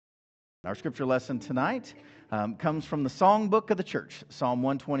Our scripture lesson tonight comes from the songbook of the church, Psalm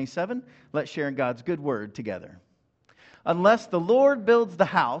 127. Let's share God's good word together. Unless the Lord builds the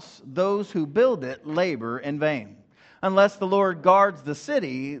house, those who build it labor in vain. Unless the Lord guards the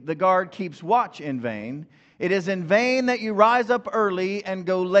city, the guard keeps watch in vain. It is in vain that you rise up early and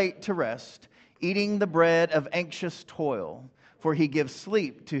go late to rest, eating the bread of anxious toil, for he gives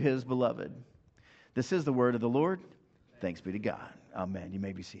sleep to his beloved. This is the word of the Lord. Thanks be to God. Amen. You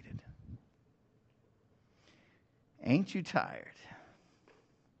may be seated. Ain't you tired?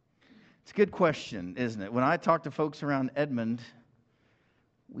 It's a good question, isn't it? When I talk to folks around Edmond,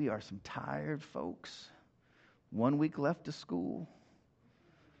 we are some tired folks. 1 week left of school.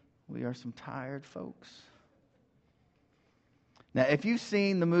 We are some tired folks. Now, if you've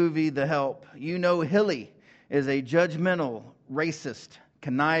seen the movie The Help, you know Hilly is a judgmental, racist,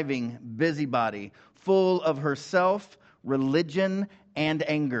 conniving busybody, full of herself, religion, and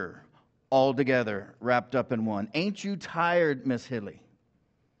anger, all together, wrapped up in one. Ain't you tired, Miss Hilly?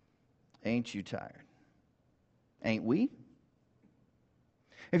 Ain't you tired? Ain't we?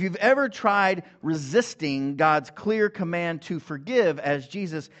 If you've ever tried resisting God's clear command to forgive as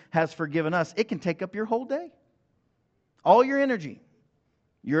Jesus has forgiven us, it can take up your whole day, all your energy,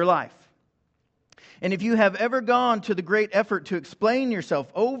 your life. And if you have ever gone to the great effort to explain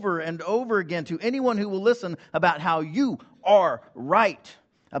yourself over and over again to anyone who will listen about how you are right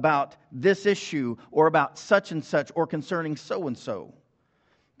about this issue or about such and such or concerning so and so,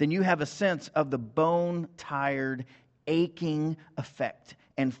 then you have a sense of the bone-tired, aching effect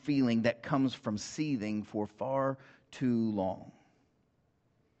and feeling that comes from seething for far too long.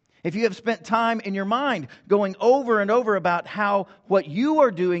 If you have spent time in your mind going over and over about how what you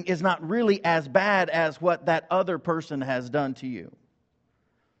are doing is not really as bad as what that other person has done to you,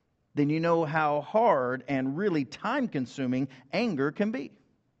 then you know how hard and really time-consuming anger can be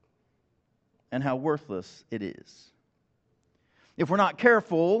and how worthless it is. If we're not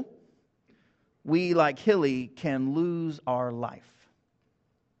careful, we, like Hilly, can lose our life.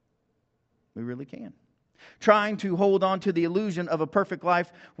 We really can. Trying to hold on to the illusion of a perfect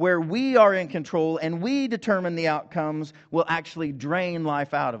life where we are in control and we determine the outcomes will actually drain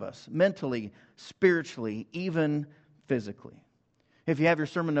life out of us, mentally, spiritually, even physically. If you have your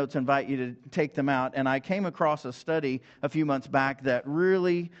sermon notes, I invite you to take them out. And I came across a study a few months back that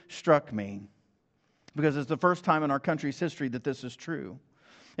really struck me, because it's the first time in our country's history that this is true.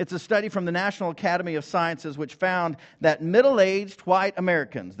 It's a study from the National Academy of Sciences which found that middle-aged white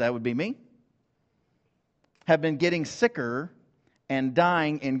Americans, that would be me, have been getting sicker and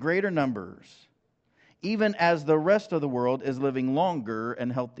dying in greater numbers, even as the rest of the world is living longer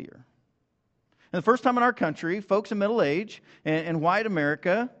and healthier. And the first time in our country, folks in middle age in white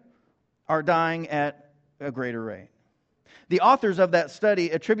America are dying at a greater rate. The authors of that study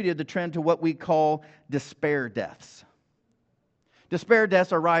attributed the trend to what we call despair deaths. Despair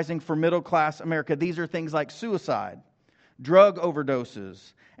deaths are rising for middle-class America. These are things like suicide, drug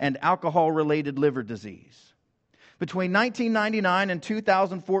overdoses, and alcohol-related liver disease. Between 1999 and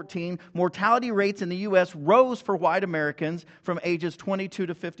 2014, mortality rates in the U.S. rose for white Americans from ages 22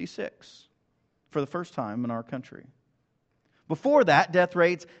 to 56 for the first time in our country. Before that, death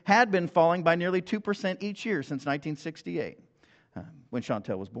rates had been falling by nearly 2% each year since 1968, when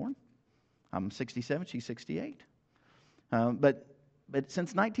Chantel was born. I'm 67, she's 68. But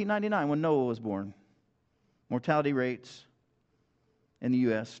since 1999, when Noah was born, mortality rates in the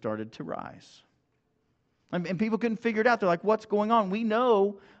U.S. started to rise. And people couldn't figure it out. They're like, what's going on? We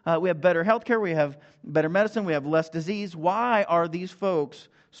know we have better health care, we have better medicine, we have less disease. Why are these folks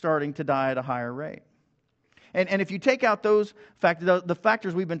starting to die at a higher rate? And if you take out those factors, the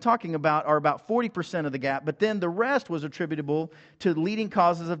factors we've been talking about are about 40% of the gap, but then the rest was attributable to leading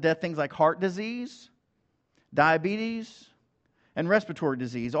causes of death, things like heart disease, diabetes, and respiratory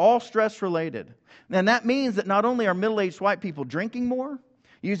disease, all stress-related. And that means that not only are middle-aged white people drinking more,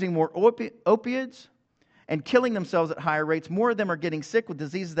 using more opiates, and killing themselves at higher rates, more of them are getting sick with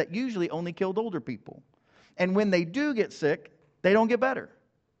diseases that usually only killed older people. And when they do get sick, they don't get better.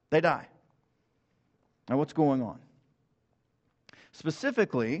 They die. Now, what's going on?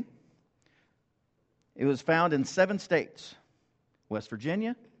 Specifically, it was found in 7 states: West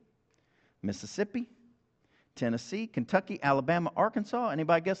Virginia, Mississippi, Tennessee, Kentucky, Alabama, Arkansas.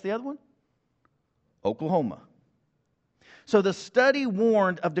 Anybody guess the other one? Oklahoma. So the study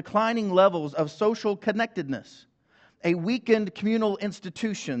warned of declining levels of social connectedness, a weakened communal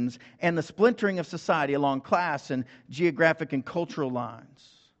institutions, and the splintering of society along class and geographic and cultural lines.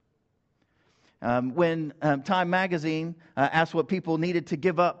 When Time magazine asked what people needed to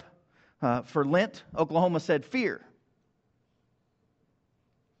give up for Lent, Oklahoma said fear.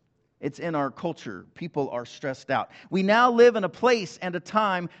 It's in our culture. People are stressed out. We now live in a place and a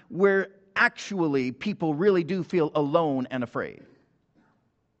time where actually people really do feel alone and afraid.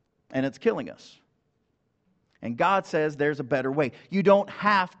 And it's killing us. And God says there's a better way. You don't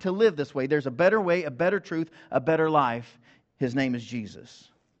have to live this way. There's a better way, a better truth, a better life. His name is Jesus.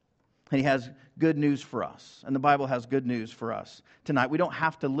 And He has good news for us. And the Bible has good news for us tonight. We don't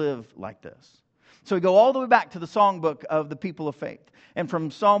have to live like this. So we go all the way back to the songbook of the people of faith. And from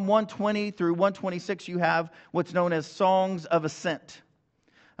Psalm 120 through 126, you have what's known as songs of ascent.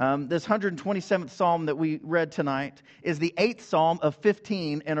 This 127th psalm that we read tonight is the 8th psalm of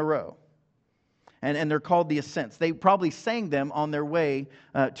 15 in a row. And they're called the ascents. They probably sang them on their way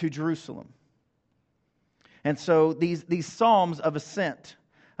to Jerusalem. And so these psalms of ascent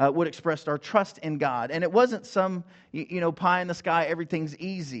would express our trust in God. And it wasn't some, pie in the sky, everything's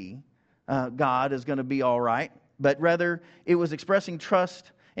easy, God is going to be all right. But rather, it was expressing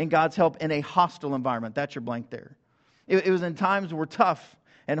trust in God's help in a hostile environment. That's your blank there. It was in times that were tough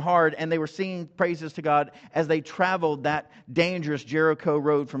and hard, and they were singing praises to God as they traveled that dangerous Jericho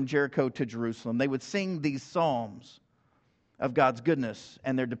road from Jericho to Jerusalem. They would sing these psalms of God's goodness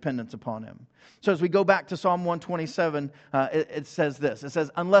and their dependence upon Him. So as we go back to Psalm 127, it says this. It says,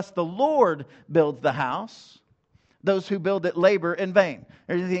 unless the Lord builds the house, those who build it labor in vain.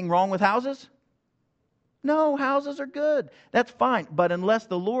 Is anything wrong with houses? No, houses are good. That's fine. But unless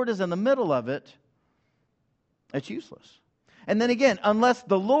the Lord is in the middle of it, it's useless. And then again, unless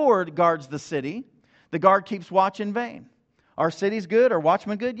the Lord guards the city, the guard keeps watch in vain. Our city's good, our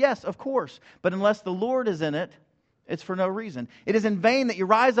watchman good? Yes, of course. But unless the Lord is in it, it's for no reason. It is in vain that you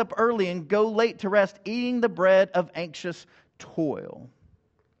rise up early and go late to rest, eating the bread of anxious toil.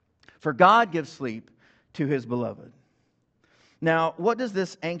 For God gives sleep to His beloved. Now, what does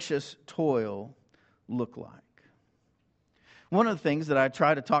this anxious toil look like? One of the things that I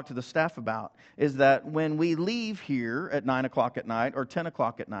try to talk to the staff about is that when we leave here at 9 o'clock at night or 10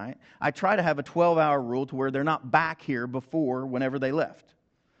 o'clock at night, I try to have a 12-hour rule to where they're not back here before whenever they left.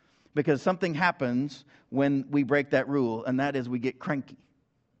 Because something happens when we break that rule, and that is we get cranky.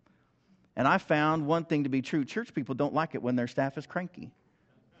 And I found one thing to be true. Church people don't like it when their staff is cranky.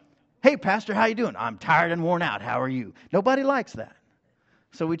 Hey, Pastor, how you doing? I'm tired and worn out. How are you? Nobody likes that.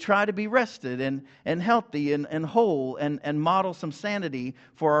 So we try to be rested and healthy and whole and model some sanity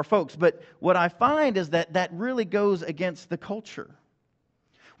for our folks. But what I find is that really goes against the culture.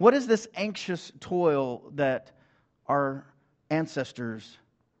 What is this anxious toil that our ancestors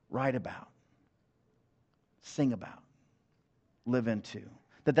write about, sing about, live into?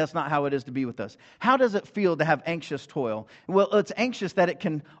 That's not how it is to be with us. How does it feel to have anxious toil? Well, it's anxious that it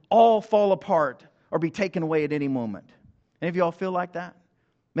can all fall apart or be taken away at any moment. Any of y'all feel like that?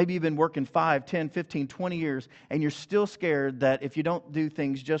 Maybe you've been working 5, 10, 15, 20 years, and you're still scared that if you don't do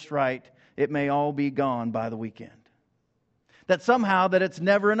things just right, it may all be gone by the weekend. That somehow that it's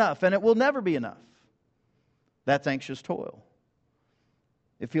never enough, and it will never be enough. That's anxious toil.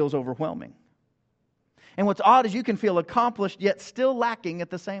 It feels overwhelming. And what's odd is you can feel accomplished yet still lacking at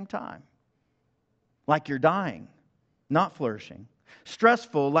the same time. Like you're dying, not flourishing.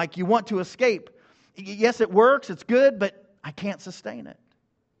 Stressful, like you want to escape. Yes, it works, it's good, but I can't sustain it.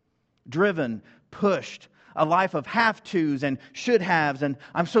 Driven, pushed, a life of have-tos and should-haves, and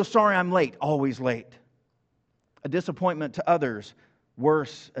I'm so sorry I'm late, always late. A disappointment to others,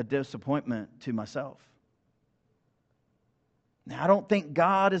 worse, a disappointment to myself. Now, I don't think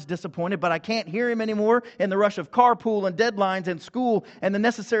God is disappointed, but I can't hear Him anymore in the rush of carpool and deadlines and school and the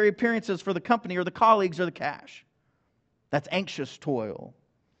necessary appearances for the company or the colleagues or the cash. That's anxious toil.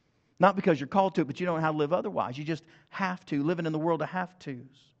 Not because you're called to it, but you don't know how to live otherwise. You just have to, living in the world of have-tos.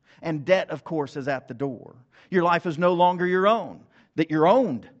 And debt, of course, is at the door. Your life is no longer your own, that you're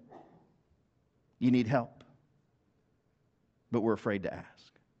owned. You need help. But we're afraid to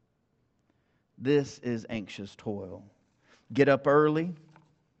ask. This is anxious toil. Get up early,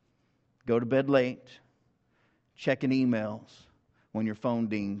 go to bed late, checking emails when your phone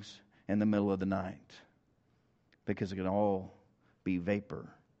dings in the middle of the night. Because it can all be vapor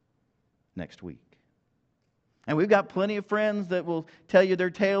next week. And we've got plenty of friends that will tell you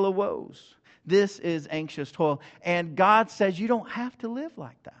their tale of woes. This is anxious toil. And God says you don't have to live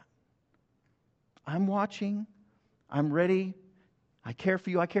like that. I'm watching. I'm ready. I care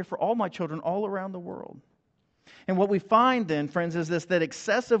for you. I care for all my children all around the world. And what we find then, friends, is this, that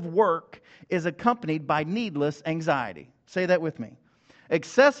excessive work is accompanied by needless anxiety. Say that with me.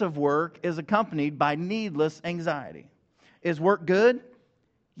 Excessive work is accompanied by needless anxiety. Is work good?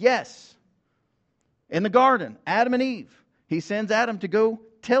 Yes. In the garden, Adam and Eve, He sends Adam to go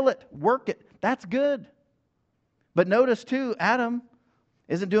till it, work it. That's good. But notice too, Adam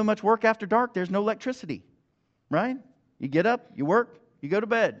isn't doing much work after dark. There's no electricity, right? You get up, you work, you go to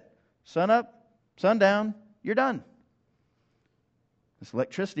bed. Sun up, sun down, you're done. This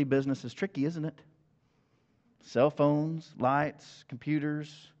electricity business is tricky, isn't it? Cell phones, lights,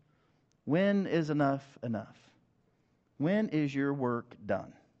 computers. When is enough enough? When is your work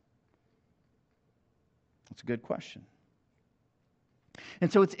done? That's a good question.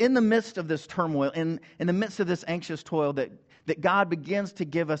 And so it's in the midst of this turmoil, in the midst of this anxious toil, that God begins to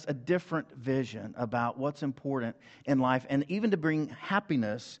give us a different vision about what's important in life, and even to bring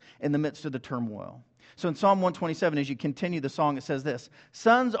happiness in the midst of the turmoil. So in Psalm 127, as you continue the song, it says this: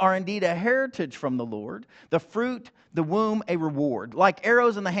 sons are indeed a heritage from the Lord, the fruit, the womb, a reward. Like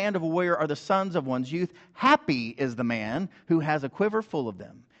arrows in the hand of a warrior are the sons of one's youth. Happy is the man who has a quiver full of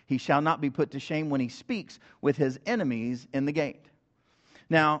them. He shall not be put to shame when he speaks with his enemies in the gate.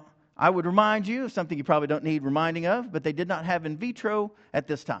 Now, I would remind you of something you probably don't need reminding of, but they did not have in vitro at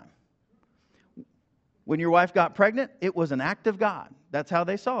this time. When your wife got pregnant, it was an act of God. That's how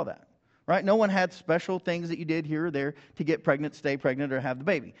they saw that. Right? No one had special things that you did here or there to get pregnant, stay pregnant, or have the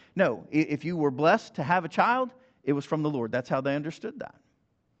baby. No, if you were blessed to have a child, it was from the Lord. That's how they understood that.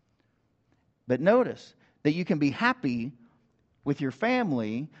 But notice that you can be happy with your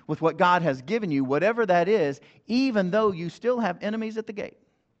family, with what God has given you, whatever that is, even though you still have enemies at the gate.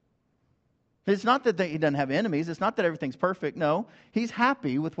 It's not that he doesn't have enemies. It's not that everything's perfect. No, he's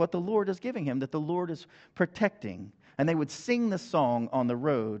happy with what the Lord is giving him, that the Lord is protecting. And they would sing the song on the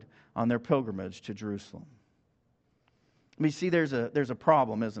road on their pilgrimage to Jerusalem. I mean, see, there's a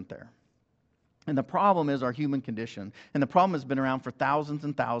problem, isn't there? And the problem is our human condition. And the problem has been around for thousands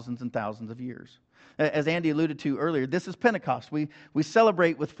and thousands and thousands of years. As Andy alluded to earlier, this is Pentecost. We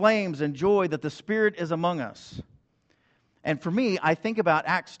celebrate with flames and joy that the Spirit is among us. And for me, I think about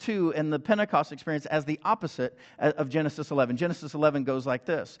Acts 2 and the Pentecost experience as the opposite of Genesis 11. Genesis 11 goes like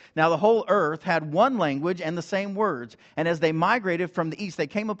this. Now the whole earth had one language and the same words. And as they migrated from the east, they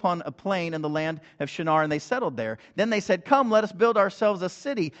came upon a plain in the land of Shinar, and they settled there. Then they said, come, let us build ourselves a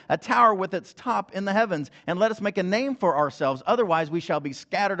city, a tower with its top in the heavens, and let us make a name for ourselves. Otherwise we shall be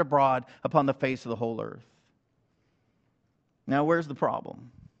scattered abroad upon the face of the whole earth. Now where's the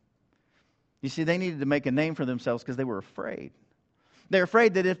problem? You see, they needed to make a name for themselves because they were afraid. They're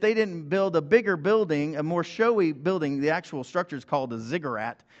afraid that if they didn't build a bigger building, a more showy building, the actual structure is called a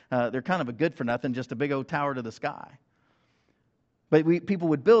ziggurat. They're kind of a good for nothing, just a big old tower to the sky. But people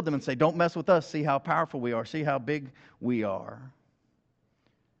would build them and say, don't mess with us. See how powerful we are. See how big we are.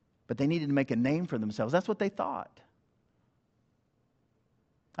 But they needed to make a name for themselves. That's what they thought.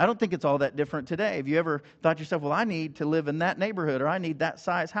 I don't think it's all that different today. Have you ever thought to yourself, well, I need to live in that neighborhood, or I need that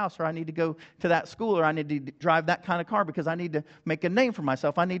size house, or I need to go to that school, or I need to drive that kind of car because I need to make a name for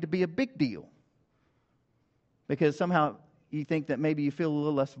myself. I need to be a big deal. Because somehow you think that maybe you feel a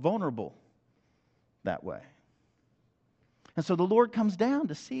little less vulnerable that way. And so the Lord comes down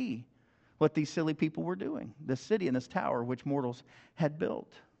to see what these silly people were doing, this city and this tower which mortals had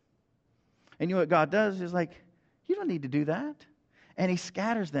built. And you know what God does? He's like, you don't need to do that. And he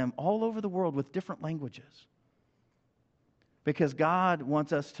scatters them all over the world with different languages. Because God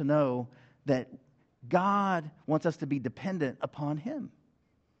wants us to know that God wants us to be dependent upon him.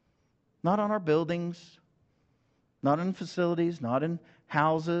 Not on our buildings, not in facilities, not in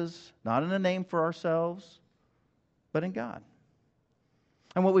houses, not in a name for ourselves, but in God.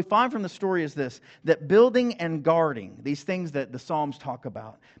 And what we find from the story is this, that building and guarding, these things that the Psalms talk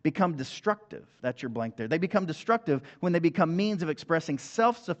about, become destructive. That's your blank there. They become destructive when they become means of expressing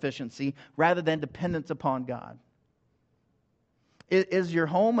self-sufficiency rather than dependence upon God. Is your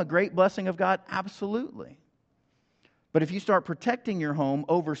home a great blessing of God? Absolutely. But if you start protecting your home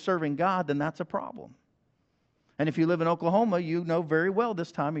over serving God, then that's a problem. And if you live in Oklahoma, you know very well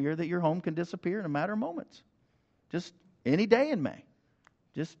this time of year that your home can disappear in a matter of moments. Just any day in May.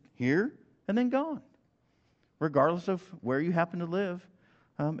 Just here and then gone, regardless of where you happen to live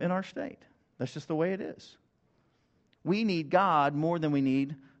in our state. That's just the way it is. We need God more than we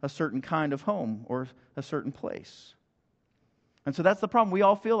need a certain kind of home or a certain place. And so that's the problem. We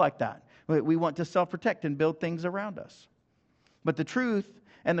all feel like that. We want to self-protect and build things around us. But the truth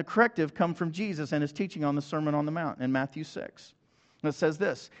and the corrective come from Jesus and his teaching on the Sermon on the Mount in Matthew 6. And it says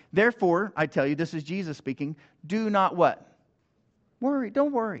this, therefore, I tell you, this is Jesus speaking, do not what? Worry.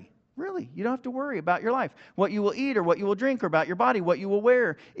 Don't worry. Really, you don't have to worry about your life. What you will eat or what you will drink or about your body, what you will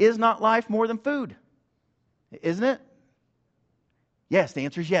wear. Is not life more than food? Isn't it? Yes, the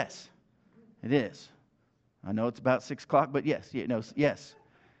answer is yes. It is. I know it's about 6 o'clock, but yes. Yes.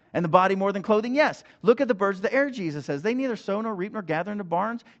 And the body more than clothing? Yes. Look at the birds of the air, Jesus says. They neither sow nor reap nor gather into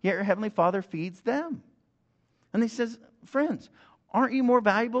barns, yet your heavenly Father feeds them. And he says, friends, Aren't you more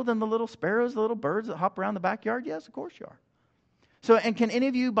valuable than the little sparrows, the little birds that hop around the backyard? Yes, of course you are. So, and can any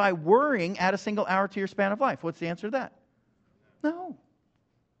of you, by worrying, add a single hour to your span of life? What's the answer to that? No.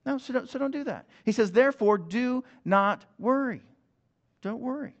 No, so don't do that. He says, therefore, do not worry. Don't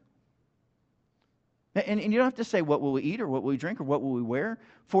worry. And you don't have to say, what will we eat or what will we drink or what will we wear?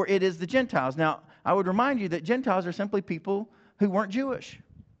 For it is the Gentiles. Now, I would remind you that Gentiles are simply people who weren't Jewish.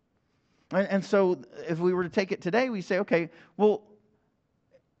 And so if we were to take it today, we say, okay, well,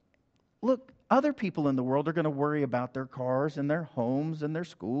 look, other people in the world are going to worry about their cars and their homes and their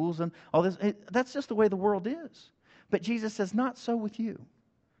schools and all this. That's just the way the world is. But Jesus says, not so with you.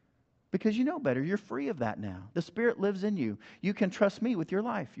 Because you know better. You're free of that now. The Spirit lives in you. You can trust me with your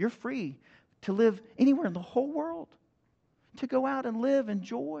life. You're free to live anywhere in the whole world. To go out and live in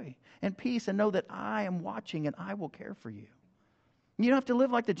joy and peace and know that I am watching and I will care for you. You don't have to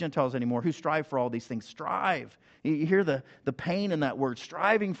live like the Gentiles anymore who strive for all these things. Strive. You hear the pain in that word,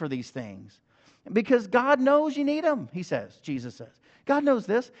 striving for these things. Because God knows you need them, he says, Jesus says. God knows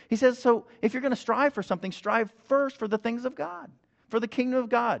this. He says, so if you're going to strive for something, strive first for the things of God, for the kingdom of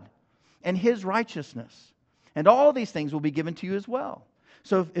God and his righteousness. And all these things will be given to you as well.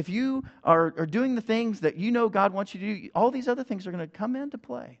 So if you are doing the things that you know God wants you to do, all these other things are going to come into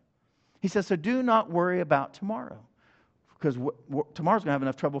play. He says, so do not worry about tomorrow. Because tomorrow's going to have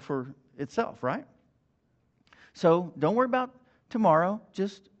enough trouble for itself, right? So don't worry about tomorrow.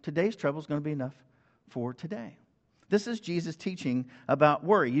 Just today's trouble is going to be enough for today. This is Jesus teaching about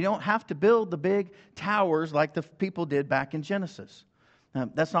worry. You don't have to build the big towers like the people did back in Genesis.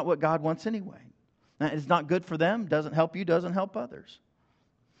 That's not what God wants anyway. It's not good for them, doesn't help you, doesn't help others.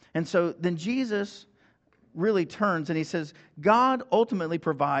 And so then Jesus really turns and he says, God ultimately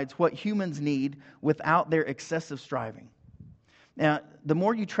provides what humans need without their excessive striving. Now, the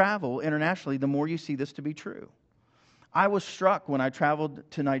more you travel internationally, the more you see this to be true. I was struck when I traveled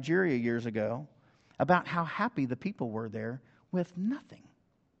to Nigeria years ago about how happy the people were there with nothing.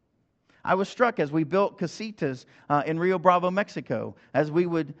 I was struck as we built casitas in Rio Bravo, Mexico. As we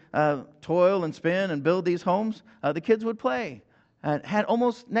would toil and spin and build these homes, the kids would play. Had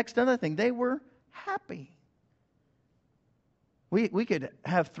almost next to nothing. They were happy. We could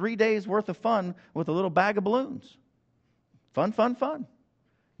have 3 days worth of fun with a little bag of balloons. Fun, fun, fun.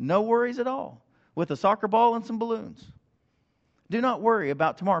 No worries at all. With a soccer ball and some balloons. Do not worry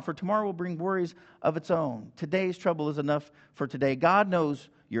about tomorrow, for tomorrow will bring worries of its own. Today's trouble is enough for today. God knows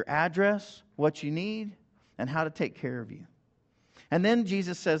your address, what you need, and how to take care of you. And then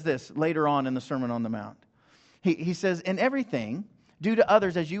Jesus says this later on in the Sermon on the Mount. He says, in everything, do to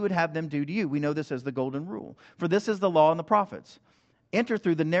others as you would have them do to you. We know this as the golden rule. For this is the law and the prophets. Enter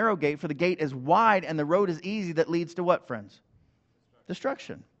through the narrow gate, for the gate is wide and the road is easy that leads to what, friends?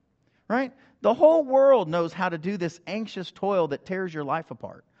 Destruction. Right? The whole world knows how to do this anxious toil that tears your life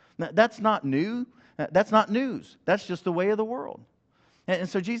apart. That's not new. That's not news. That's just the way of the world. And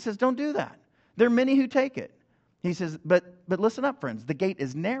so Jesus says, don't do that. There are many who take it. He says, but listen up, friends. The gate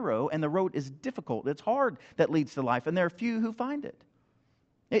is narrow and the road is difficult. It's hard that leads to life, and there are few who find it.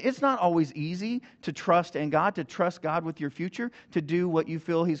 It's not always easy to trust in God, to trust God with your future, to do what you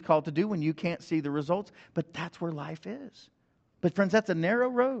feel He's called to do when you can't see the results. But that's where life is. But friends, that's a narrow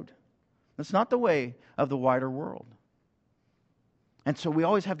road. That's not the way of the wider world. And so we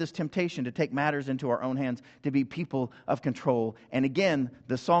always have this temptation to take matters into our own hands, to be people of control. And again,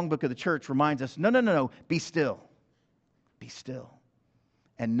 the songbook of the church reminds us, no, be still. Be still.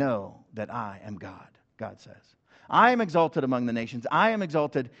 And know that I am God, God says. I am exalted among the nations. I am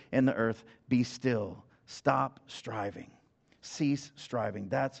exalted in the earth. Be still. Stop striving. Cease striving.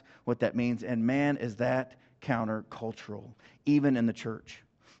 That's what that means. And man, is that countercultural, even in the church.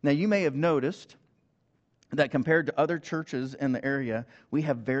 Now, you may have noticed that compared to other churches in the area, we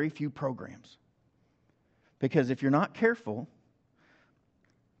have very few programs. Because if you're not careful,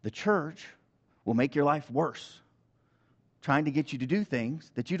 the church will make your life worse, trying to get you to do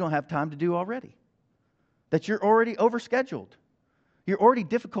things that you don't have time to do already, that you're already overscheduled. You're already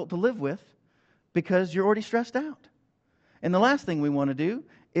difficult to live with because you're already stressed out. And the last thing we want to do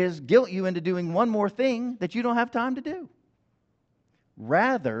is guilt you into doing one more thing that you don't have time to do.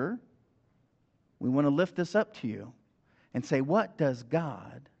 Rather, we want to lift this up to you and say, what does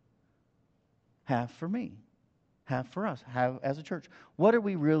God have for me? Have for us? Have as a church? What are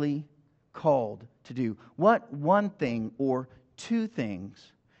we really called to do? What one thing or two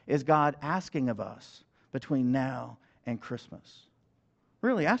things is God asking of us between now and Christmas?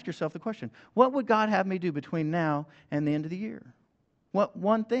 Really, ask yourself the question, what would God have me do between now and the end of the year? What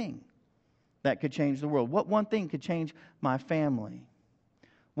one thing that could change the world? What one thing could change my family?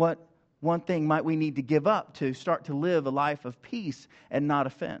 What one thing might we need to give up to start to live a life of peace and not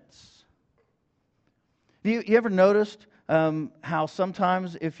offense? You ever noticed how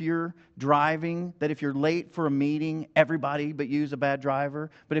sometimes if you're driving, that if you're late for a meeting, everybody but you is a bad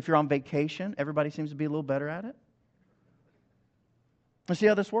driver, but if you're on vacation, everybody seems to be a little better at it? Let's see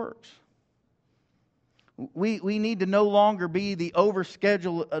how this works. We need to no longer be the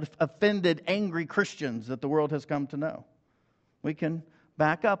overscheduled, offended, angry Christians that the world has come to know. We can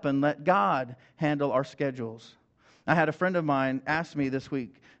back up and let God handle our schedules. I had a friend of mine ask me this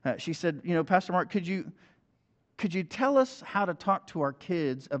week. She said, Pastor Mark, could you tell us how to talk to our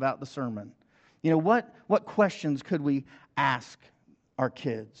kids about the sermon? What questions could we ask our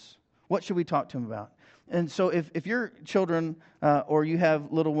kids? What should we talk to them about? And so if your children or you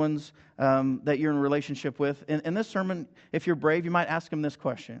have little ones that you're in a relationship with, in this sermon, if you're brave, you might ask them this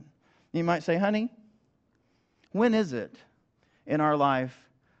question. You might say, honey, when is it in our life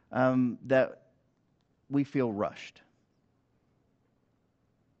that we feel rushed?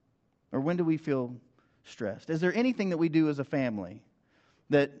 Or when do we feel stressed? Is there anything that we do as a family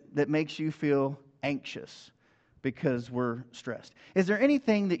that makes you feel anxious because we're stressed? Is there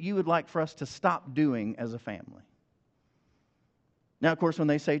anything that you would like for us to stop doing as a family? Now, of course, when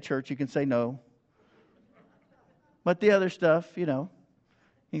they say church, you can say no. But the other stuff,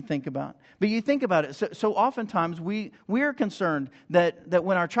 you think about. But you think about it. So oftentimes we are concerned that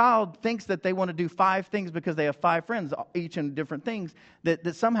when our child thinks that they want to do 5 things because they have 5 friends, each in different things,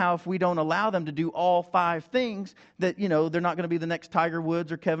 that somehow if we don't allow them to do all 5 things, that, they're not going to be the next Tiger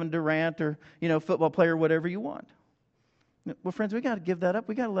Woods or Kevin Durant or, football player, whatever you want. Well, friends, we got to give that up.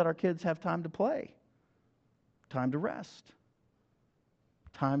 We got to let our kids have time to play, time to rest,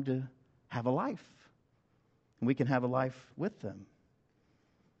 time to have a life. And we can have a life with them.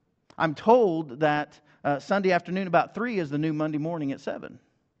 I'm told that Sunday afternoon about 3 is the new Monday morning at 7.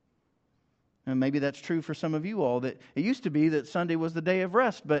 And maybe that's true for some of you all. That it used to be that Sunday was the day of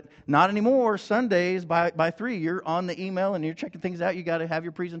rest, but not anymore. Sundays by 3, you're on the email and you're checking things out. You got to have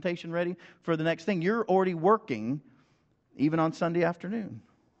your presentation ready for the next thing. You're already working even on Sunday afternoon.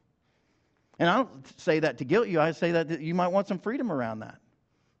 And I don't say that to guilt you. I say that you might want some freedom around that.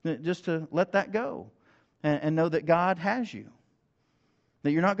 Just to let that go and know that God has you.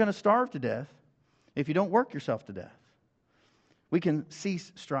 That you're not going to starve to death if you don't work yourself to death. We can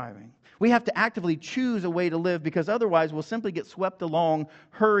cease striving. We have to actively choose a way to live, because otherwise we'll simply get swept along,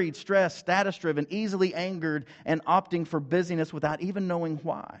 hurried, stressed, status-driven, easily angered, and opting for busyness without even knowing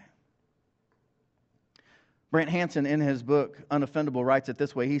why. Brant Hansen, in his book, Unoffendable, writes it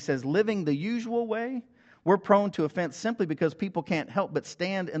this way. He says, living the usual way, we're prone to offense simply because people can't help but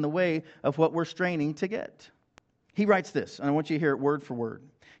stand in the way of what we're straining to get. He writes this, and I want you to hear it word for word.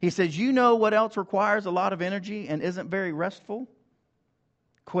 He says, what else requires a lot of energy and isn't very restful?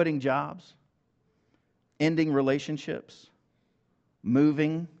 Quitting jobs, ending relationships,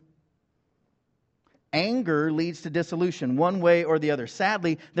 moving. Anger leads to dissolution, one way or the other.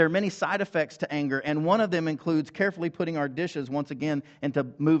 Sadly, there are many side effects to anger, and one of them includes carefully putting our dishes once again into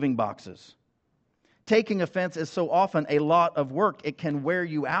moving boxes. Taking offense is so often a lot of work. It can wear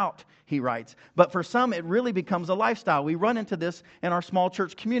you out, he writes. But for some, it really becomes a lifestyle. We run into this in our small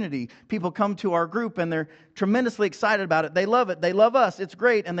church community. People come to our group and they're tremendously excited about it. They love it. They love us. It's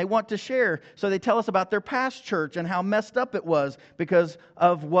great. And they want to share. So they tell us about their past church and how messed up it was because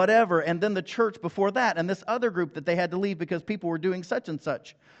of whatever. And then the church before that and this other group that they had to leave because people were doing such and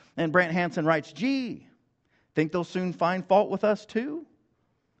such. And Brant Hansen writes, think they'll soon find fault with us too?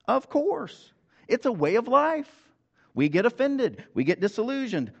 Of course. It's a way of life. We get offended. We get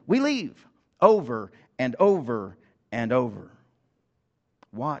disillusioned. We leave over and over and over.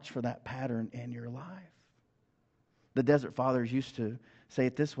 Watch for that pattern in your life. The Desert Fathers used to say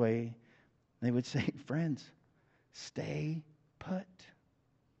it this way. They would say, friends, stay put.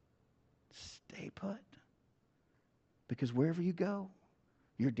 Stay put. Because wherever you go,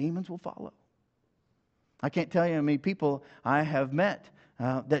 your demons will follow. I can't tell you how many people I have met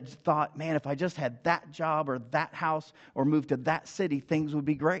that thought, man, if I just had that job or that house or moved to that city, things would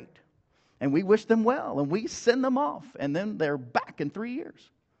be great. And we wish them well, and we send them off, and then they're back in 3 years.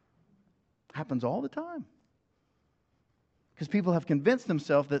 Happens all the time. Because people have convinced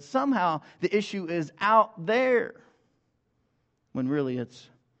themselves that somehow the issue is out there, when really it's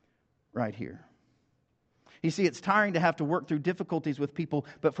right here. You see, it's tiring to have to work through difficulties with people,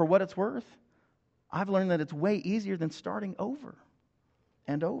 but for what it's worth, I've learned that it's way easier than starting over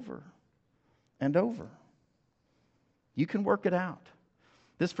and over and over. You can work it out.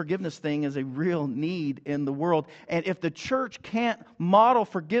 This forgiveness thing is a real need in the world. And if the church can't model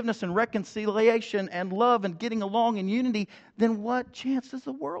forgiveness and reconciliation and love and getting along in unity, then what chance does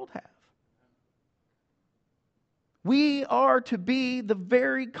the world have? We are to be the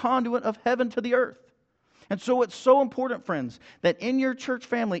very conduit of heaven to the earth. And so it's so important, friends, that in your church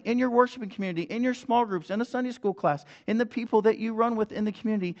family, in your worshiping community, in your small groups, in a Sunday school class, in the people that you run with in the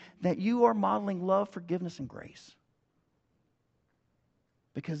community, that you are modeling love, forgiveness, and grace.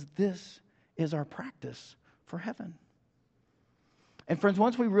 Because this is our practice for heaven. And friends,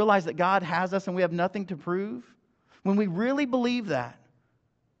 once we realize that God has us and we have nothing to prove, when we really believe that,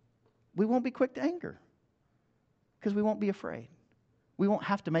 we won't be quick to anger. Because we won't be afraid. We won't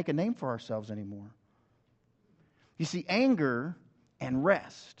have to make a name for ourselves anymore. You see, anger and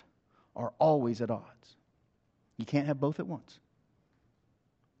rest are always at odds. You can't have both at once.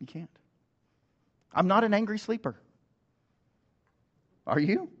 You can't. I'm not an angry sleeper. Are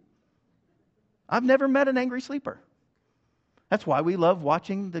you? I've never met an angry sleeper. That's why we love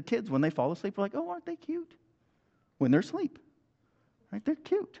watching the kids when they fall asleep. We're like, oh, aren't they cute? When they're asleep. Right? They're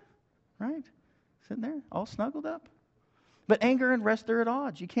cute. Right? Sitting there all snuggled up. But anger and rest, they're at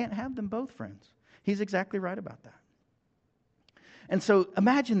odds. You can't have them both, friends. He's exactly right about that. And so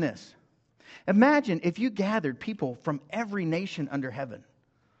imagine this. Imagine if you gathered people from every nation under heaven.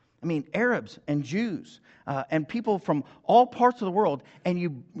 I mean, Arabs and Jews and people from all parts of the world, and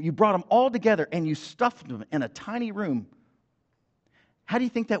you brought them all together and you stuffed them in a tiny room. How do you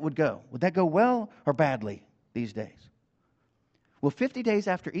think that would go? Would that go well or badly these days? Well, 50 days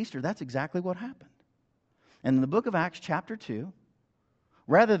after Easter, that's exactly what happened. And in the book of Acts chapter 2,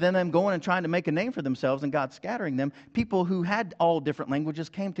 rather than them going and trying to make a name for themselves and God scattering them, people who had all different languages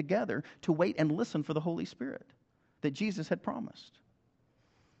came together to wait and listen for the Holy Spirit that Jesus had promised.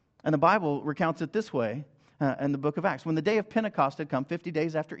 And the Bible recounts it this way in the book of Acts. When the day of Pentecost had come, 50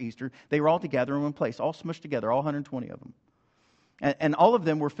 days after Easter, they were all together in one place, all smushed together, all 120 of them. And all of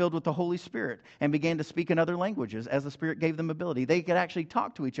them were filled with the Holy Spirit and began to speak in other languages as the Spirit gave them ability. They could actually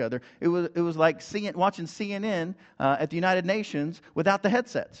talk to each other. It was like watching CNN at the United Nations without the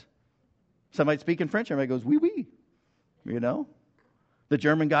headsets. Somebody speak in French, everybody goes, oui, oui. You know? The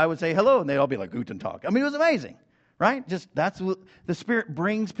German guy would say hello, and they'd all be like, Guten Tag. I mean, it was amazing, right? That's what the Spirit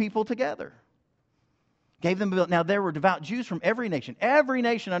brings people together. Gave them ability. Now there were devout Jews from every nation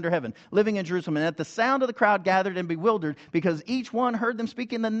under heaven, living in Jerusalem. And at the sound of the crowd gathered and bewildered, because each one heard them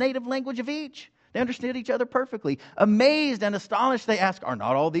speak in the native language of each. They understood each other perfectly. Amazed and astonished, they asked, are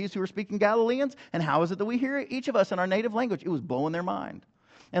not all these who are speaking Galileans? And how is it that we hear each of us in our native language? It was blowing their mind.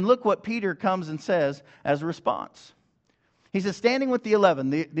 And look what Peter comes and says as a response. He says, standing with the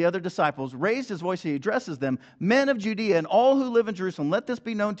 11, the other disciples, raised his voice, he addresses them, men of Judea and all who live in Jerusalem, let this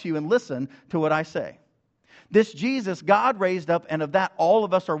be known to you and listen to what I say. This Jesus God raised up, and of that all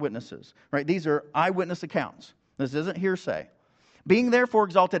of us are witnesses. Right? These are eyewitness accounts. This isn't hearsay. Being therefore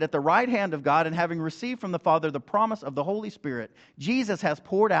exalted at the right hand of God, and having received from the Father the promise of the Holy Spirit, Jesus has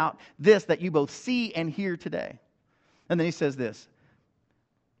poured out this that you both see and hear today. And then he says this.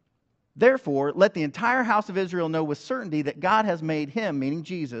 Therefore, let the entire house of Israel know with certainty that God has made him, meaning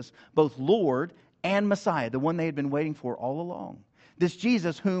Jesus, both Lord and Messiah, the one they had been waiting for all along. This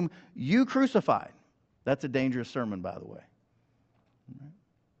Jesus whom you crucified. That's a dangerous sermon, by the way.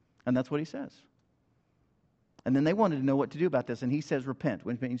 And that's what he says. And then they wanted to know what to do about this. And he says, repent,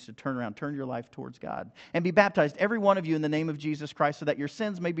 which means to turn around, turn your life towards God. And be baptized, every one of you, in the name of Jesus Christ, so that your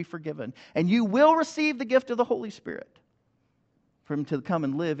sins may be forgiven. And you will receive the gift of the Holy Spirit for him to come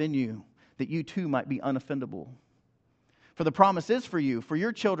and live in you, that you too might be unoffendable. For the promise is for you, for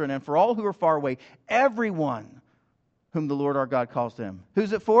your children, and for all who are far away, everyone whom the Lord our God calls to him.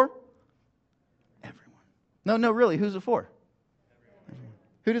 Who's it for? Everyone. No, really, who's it for? Everyone.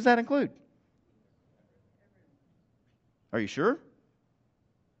 Who does that include? Are you sure?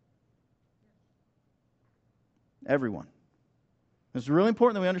 Everyone. It's really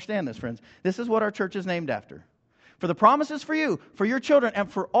important that we understand this, friends. This is what our church is named after. For the promise is for you, for your children, and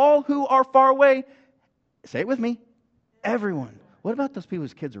for all who are far away. Say it with me. Everyone. What about those people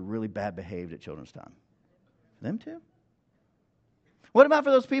whose kids are really bad behaved at children's time? Them too? What about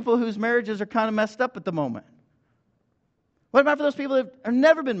for those people whose marriages are kind of messed up at the moment? What about for those people that have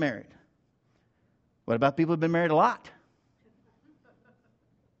never been married? What about people who have been married a lot?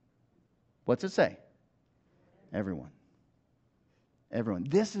 What's it say? Everyone. Everyone.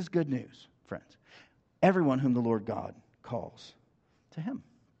 This is good news, friends. Everyone whom the Lord God calls to him.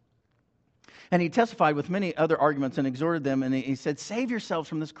 And he testified with many other arguments and exhorted them, and he said, save yourselves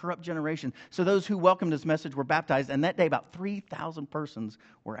from this corrupt generation. So those who welcomed his message were baptized, and that day about 3,000 persons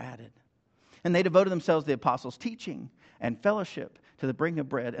were added. And they devoted themselves to the apostles' teaching and fellowship, to the breaking of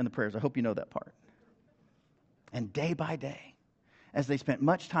bread and the prayers. I hope you know that part. And day by day, as they spent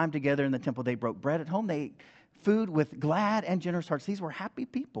much time together in the temple, they broke bread at home. They ate food with glad and generous hearts. These were happy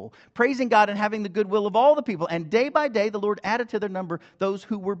people, praising God and having the goodwill of all the people. And day by day, the Lord added to their number those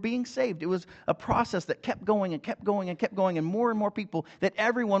who were being saved. It was a process that kept going and kept going and kept going, and more people, that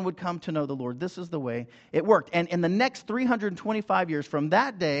everyone would come to know the Lord. This is the way it worked. And in the next 325 years, from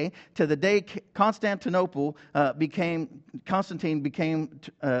that day to the day Constantine became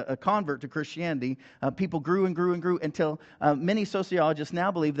a convert to Christianity, people grew and grew and grew until many sociologists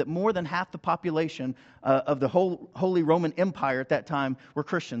now believe that more than half the population of the Holy Roman Empire at that time were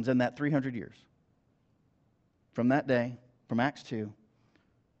Christians in that 300 years. From that day, from Acts 2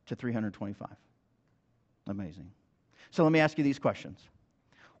 to 325. Amazing. So let me ask you these questions.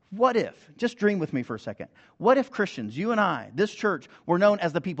 What if, just dream with me for a second, what if Christians, you and I, this church, were known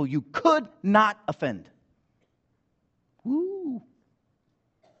as the people you could not offend? Woo!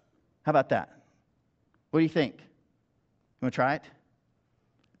 How about that? What do you think? You want to try it?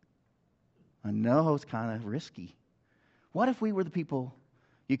 I know it's kind of risky. What if we were the people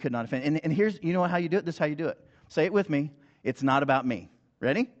you could not offend? And here's, you know how you do it? This is how you do it. Say it with me. It's not about me.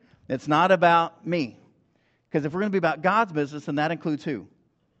 Ready? It's not about me. Because if we're going to be about God's business, then that includes who?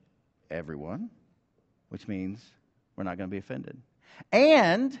 Everyone. Which means we're not going to be offended.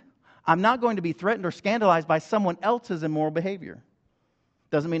 And I'm not going to be threatened or scandalized by someone else's immoral behavior.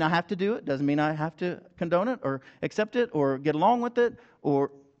 Doesn't mean I have to do it. Doesn't mean I have to condone it or accept it or get along with it.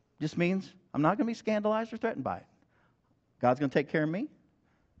 Or just means I'm not going to be scandalized or threatened by it. God's going to take care of me.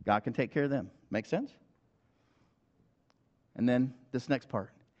 God can take care of them. Make sense? And then this next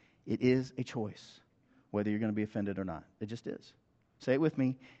part. It is a choice whether you're going to be offended or not. It just is. Say it with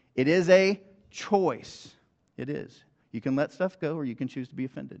me. It is a choice. It is. You can let stuff go or you can choose to be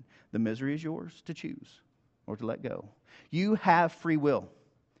offended. The misery is yours to choose or to let go. You have free will.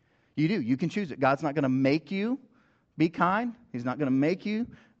 You do. You can choose it. God's not going to make you be kind. He's not going to make you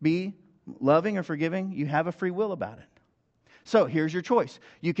be loving or forgiving. You have a free will about it. So here's your choice.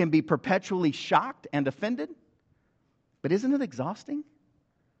 You can be perpetually shocked and offended. But isn't it exhausting?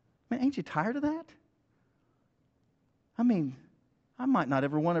 Man, ain't you tired of that? I mean, I might not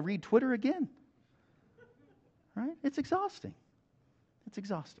ever want to read Twitter again. Right? It's exhausting. It's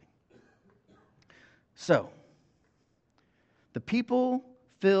exhausting. So, the people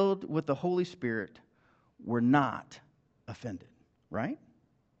filled with the Holy Spirit were not offended, right?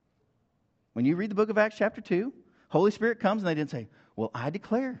 When you read the book of Acts chapter 2, Holy Spirit comes and they didn't say, well, I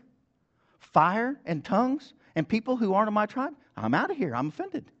declare fire and tongues and people who aren't of my tribe, I'm out of here, I'm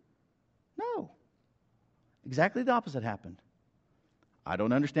offended. No. Exactly the opposite happened. I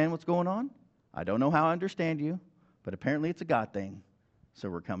don't understand what's going on. I don't know how I understand you, but apparently it's a God thing, so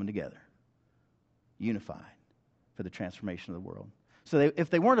we're coming together, unified for the transformation of the world. So if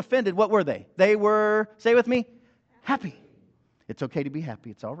they weren't offended, what were they? They were, say it with me, happy. It's okay to be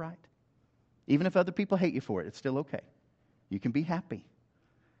happy. It's all right. Even if other people hate you for it, it's still okay. You can be happy.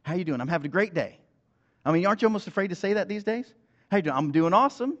 How you doing? I'm having a great day. I mean, aren't you almost afraid to say that these days? How you doing? I'm doing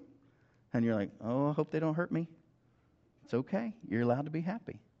awesome. And you're like, oh, I hope they don't hurt me. It's okay. You're allowed to be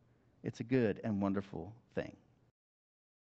happy. It's a good and wonderful thing.